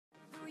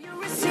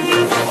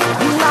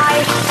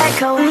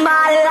So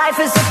my life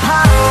is a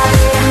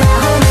party, my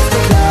home is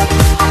the club.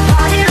 I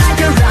party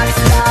like a rock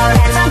star,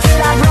 dance until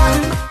I run.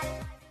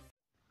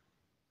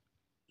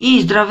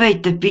 И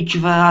здравейте,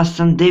 пичове, аз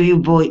съм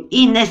DevilBoy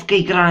и днеска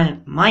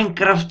играем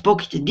Minecraft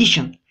Pocket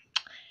Edition.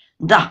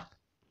 Да,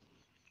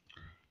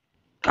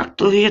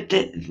 както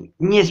виждате,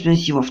 ние сме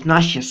си в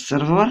нашия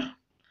сървър,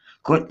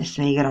 който не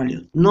сме играли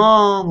от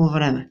много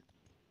време.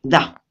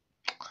 Да,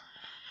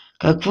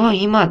 какво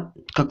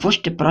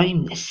ще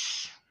правим днес?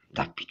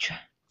 Да,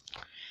 пичове,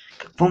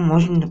 какво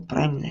можем да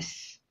правим днес?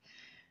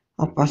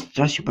 Опа, аз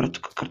трябва да си обра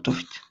тук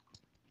картофите.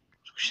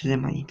 Ще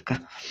взема и така.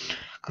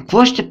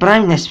 Какво ще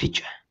правим днес,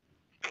 пичове?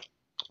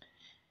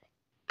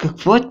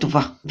 Какво е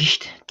това?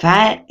 Вижте,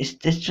 това е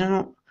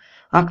естествено,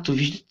 както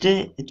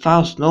виждате, това е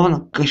основа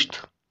на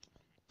къща.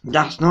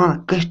 Да, основа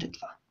на къща е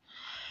това.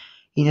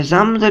 И не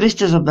знам дали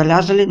сте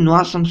забелязали, но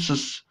аз съм с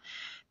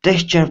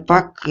текстчър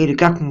пак, или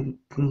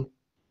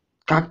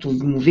както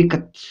му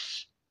викат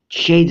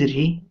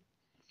шейдери.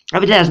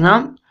 Абе да, я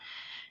знам.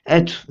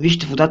 Ето,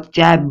 вижте водата,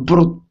 тя е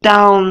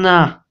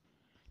брутална.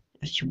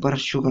 Аз си обърна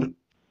шугър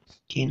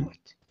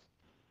кейновете.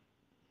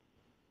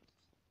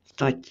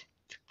 Стойте.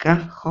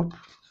 Така, хоп.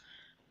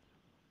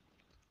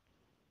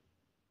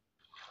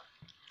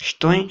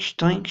 Штойнг.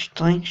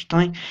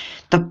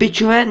 Та,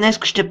 пичове, днес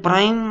ще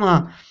правим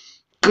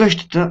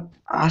къщата.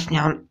 Аз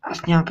нямам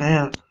къде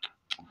да...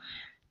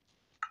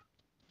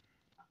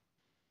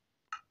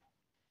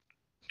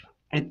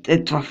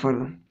 Е това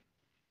фървам.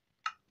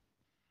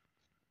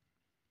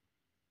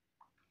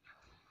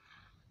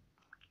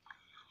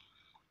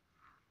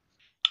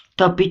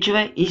 Та,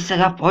 пичове, и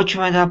сега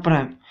почваме да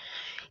правим.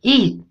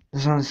 И,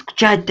 за да не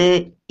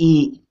скучайте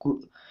и...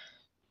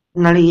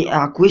 Нали,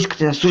 ако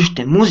искате да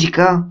слушате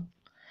музика,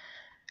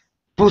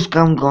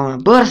 пускам го на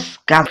бърз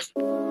каст.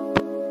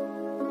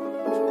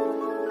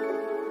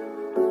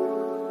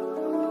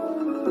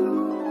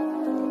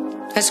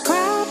 A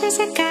scrub is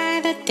a guy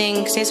that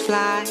thinks he's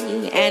fly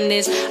and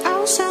is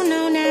also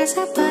known as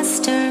a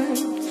buster.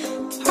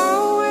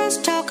 Always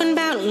talking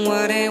about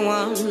what he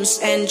wants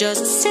and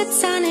just sits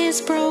on his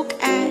broke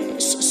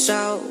ass.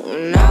 So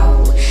no,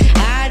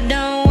 I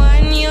don't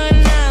want your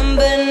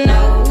number,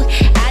 no.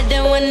 I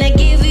don't wanna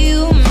give you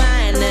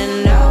mine, and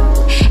no.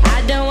 I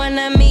don't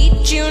wanna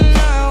meet you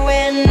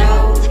nowhere, no.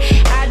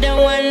 I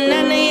don't want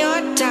none of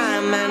your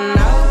time, and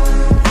no.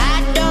 I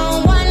don't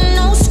want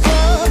no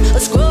scrub.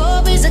 A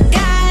scrub is a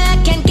guy that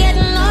can't get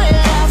no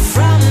love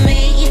from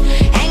me.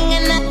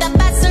 Hanging at the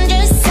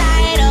passenger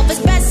side of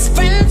his best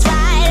friend's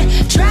ride,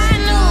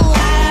 trying to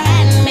holler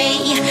at me.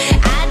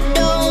 I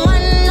don't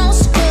want no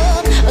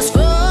scrub. A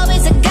scrub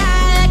is a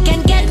guy that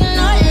can't get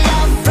no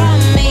love from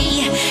me.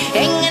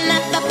 Hanging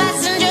at the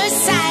passenger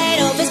side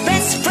of his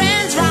best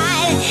friend's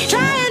ride,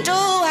 trying to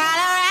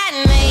holler at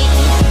me.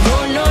 No,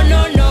 no,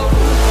 no, no,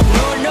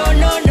 no, no,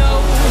 no, no,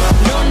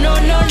 no, no,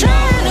 no,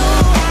 trying to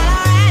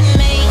holler at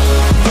me.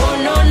 No,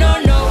 no, no,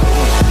 no,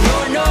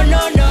 no, no,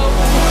 no, no,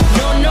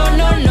 no, no,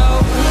 no, no.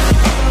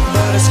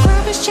 But a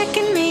scrub is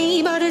checking me,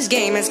 but his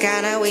game is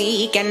kinda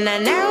weak, and I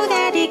know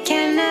that he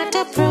cannot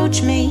approach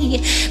me,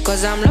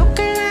 'cause I'm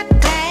looking like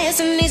glass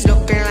and he's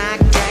looking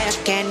like trash.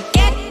 Can't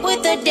get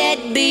with a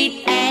deadbeat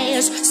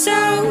ass. So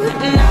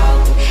no,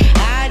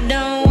 I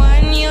don't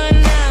want your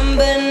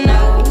number,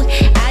 no.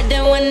 I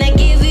don't wanna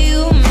give you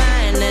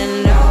mine, and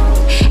no.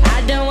 I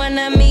don't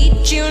wanna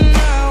meet you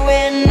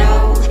nowhere, no.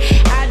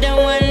 I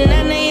don't want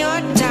none of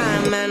your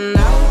time, and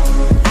no.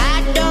 I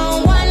don't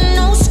want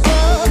no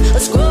scrub. A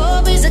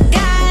scrub is a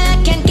guy that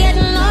can't get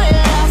no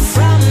love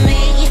from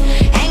me.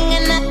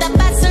 Hanging at the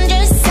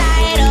passenger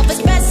side of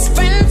his best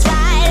friend's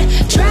ride,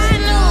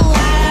 trying to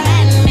holler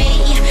at me.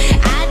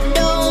 I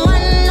don't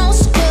want no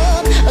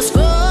scrub. A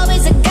scrub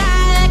is a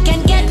guy that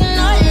can't get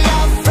no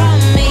love from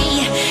me.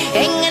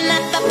 Hanging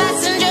at the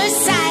passenger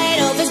side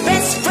of his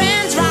best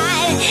friend's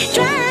ride,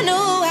 trying to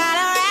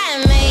holler at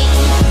me.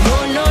 No,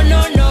 no,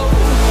 no, no,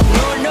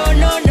 no, no,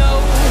 no, no, no,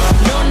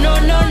 no, no,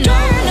 no,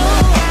 trying to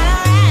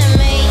holler at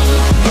me.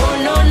 No,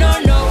 no, no,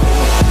 no,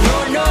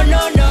 no, no,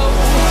 no, no,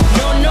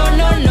 no, no,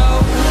 no, no.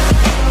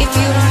 If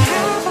you don't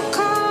have a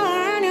car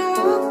and you're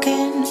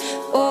walking,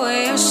 oh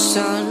yes,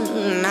 son,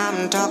 I'm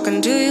talking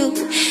to you.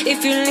 If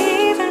you're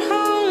leaving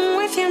home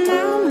with your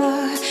mama,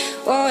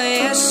 oh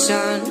yes,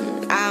 son,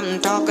 I'm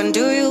talking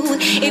to you.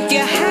 If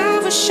you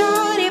have a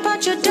shorty but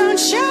you don't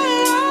show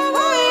it off,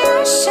 oh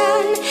yes,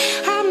 son,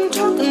 I'm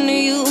talking to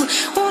you.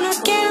 Wanna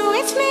get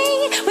with me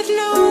with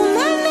no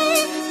money?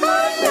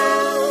 Oh no.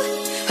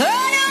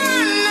 Oh no,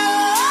 no.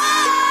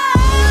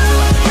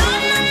 No,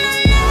 no, no,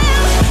 no.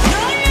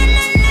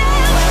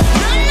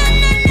 No, no,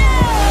 no, no. No, no, no, no. No, no, no, no. No, no,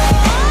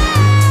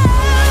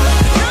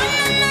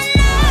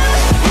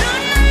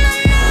 no, no. No,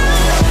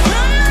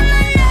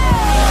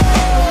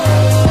 no, no,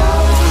 no.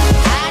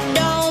 I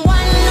don't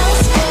want no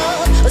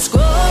scrub. A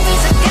scrub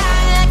is a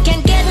guy that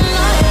can't get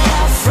no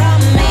love from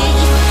me.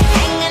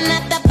 Hanging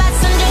at the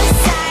passenger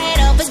side.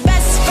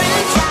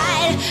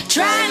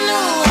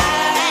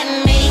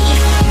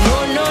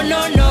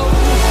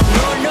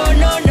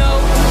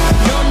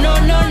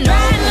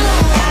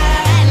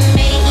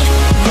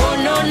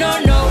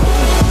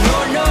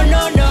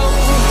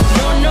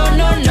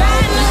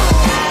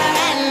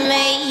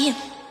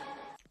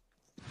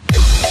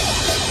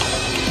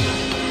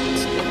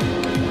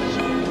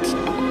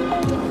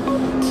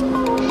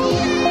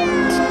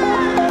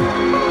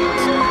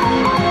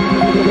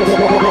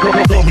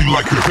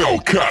 like a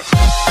Hellcat.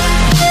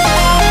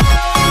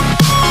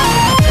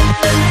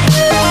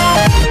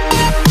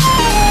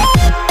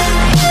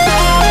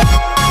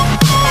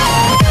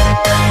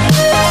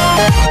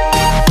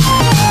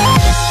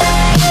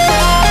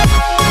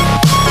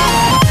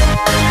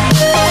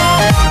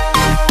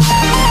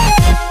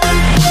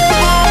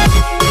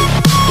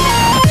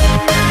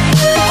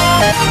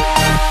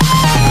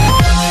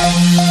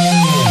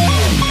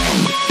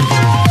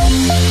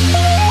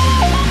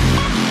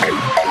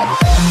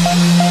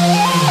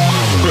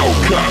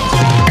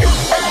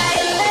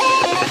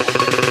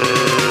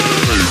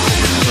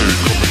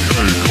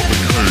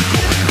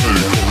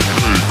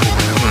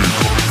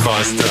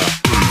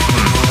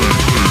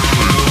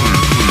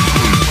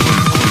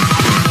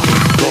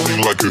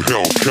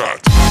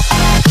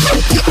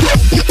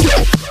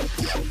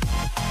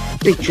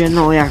 Пичо, е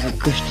много яка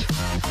къща.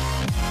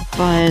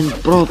 Това е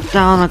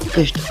брутална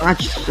къща.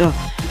 Значи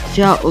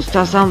сега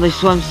остава само да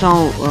изслоим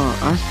само...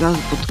 аз сега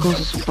запъткам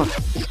с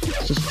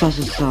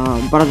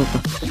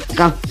брадата.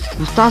 Така,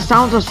 остава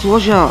само да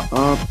сложа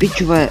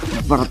пичове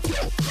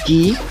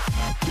врати.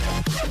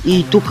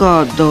 И тук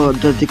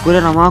да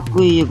декорира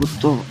малко и е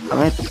готово.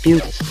 Абе,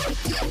 пилци.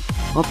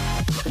 Оп.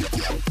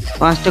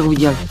 Това сте го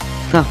видяли.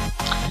 Така.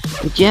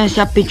 Отиваме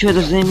сега пичове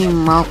да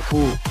вземем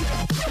малко...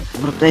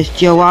 Брате, с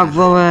тия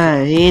лагва,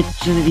 бе,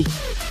 ето се не ви.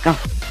 Така.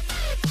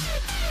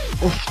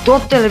 Оф,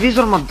 този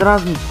телевизор ма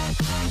дразни.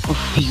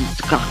 Оф,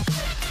 така.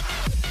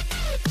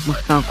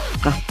 Махтанко,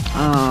 така.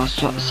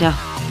 Сега.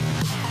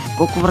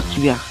 Колко врати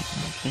бяха?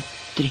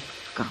 3,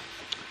 така.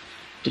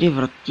 3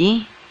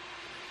 врати.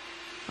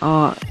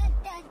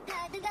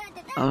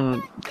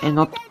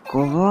 Едно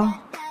такова.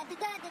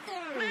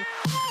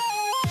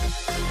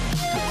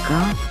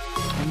 Така.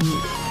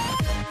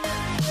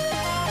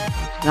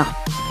 Да.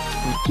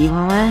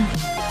 Отиваме,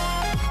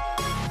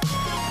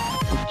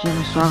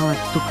 слагаме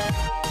тук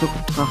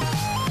това.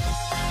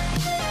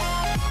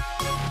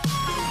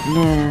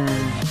 Не,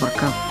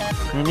 сбъркам.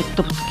 Не ми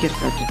тъпо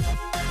такива, ето.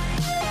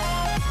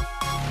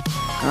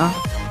 Така.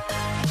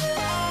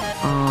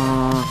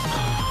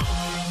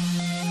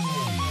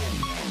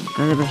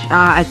 Къде беше?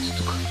 Ето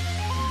тук.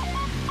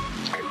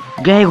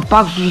 Гледай го,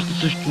 пак служите на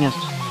същото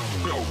място.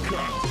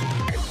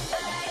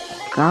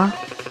 Така.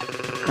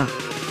 Така.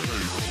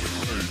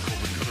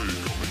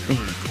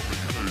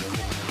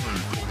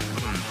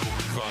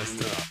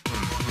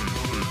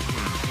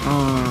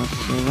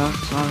 Сега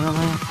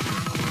слагаме...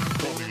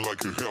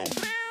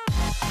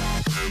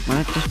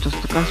 Майка, що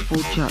с така се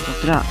получава?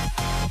 То трябва...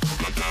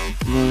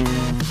 Не,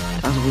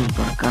 аз го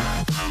избърках.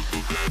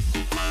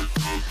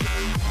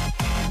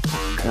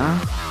 Така.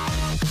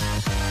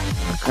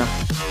 Така.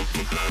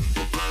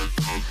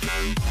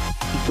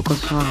 И тук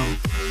слагам.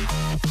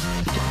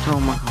 И тук това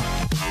махам.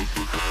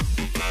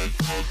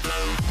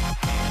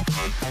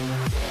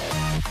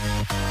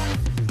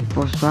 И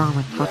после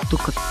слагаме това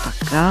тук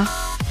така.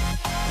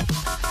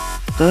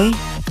 Тъй.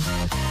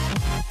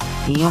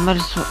 И имаме ли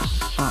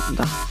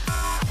да.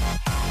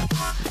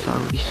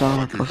 И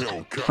слагаме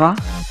после това.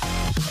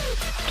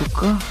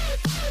 Тук.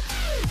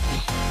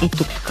 И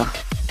тук така.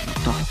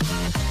 Готово.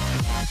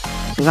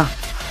 Сега.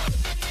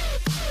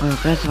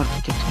 Къде се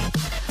въртите?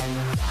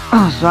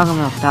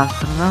 Слагаме от тази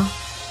страна.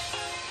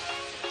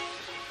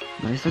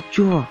 Нали се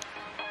чува?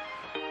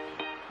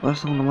 Това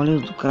съм го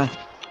намалил до край.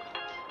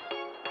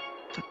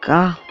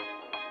 Така.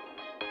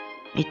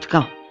 И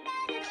така.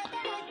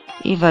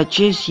 И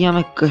вече си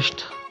имаме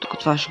къща. Тук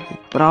това ще го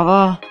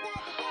правя.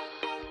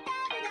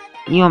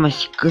 Имаме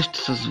си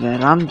къща с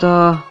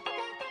веранда.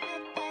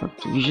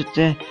 Както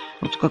виждате.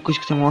 От тук, ако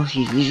искате, може да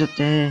си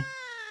излизате.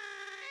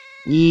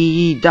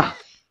 И да.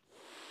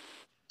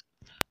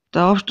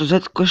 Та общо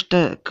взето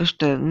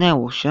къща не е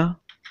лоша.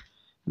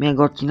 Ми е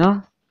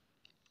готина.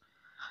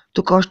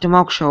 Тук още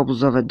малко ще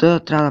обзаведа.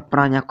 Трябва да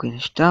правя някои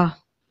неща.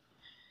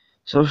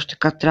 Също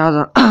така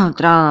трябва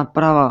да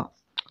направя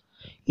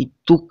и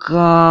тук.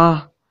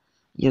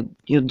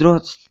 И от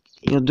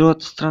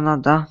другата страна,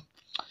 да.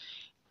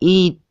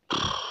 И...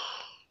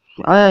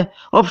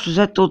 общо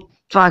взето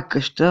това е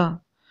къща.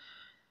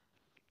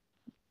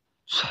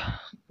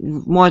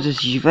 Може да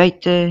си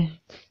живейте.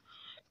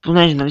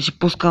 Понеже нали си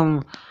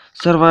пускам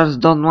сървър с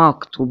Дон Мал,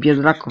 като убия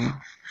дракона.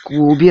 Ако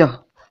го убия.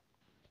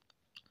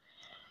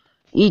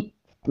 И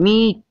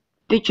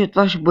пиче,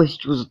 това ще бъде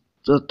всичко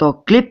за този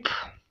клип.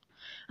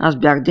 Аз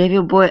бях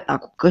DevilBoy.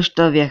 Ако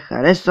къща ви е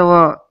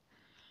харесала,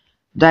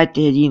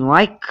 дайте един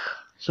лайк.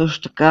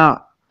 Също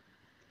така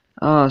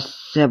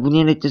се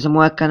абонирайте за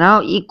моя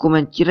канал и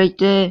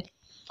коментирайте.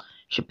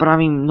 Ще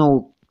правим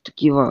много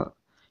такива.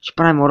 Ще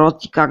правим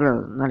уроци как да,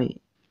 нали,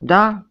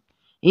 да.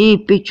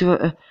 И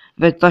пичове,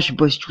 това ще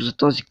бъде всичко за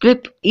този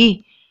клип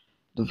и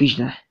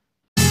довиждане.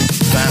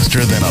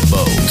 Faster than a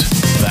boat,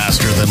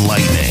 faster than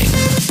lightning.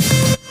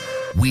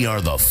 We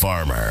are the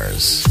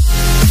farmers.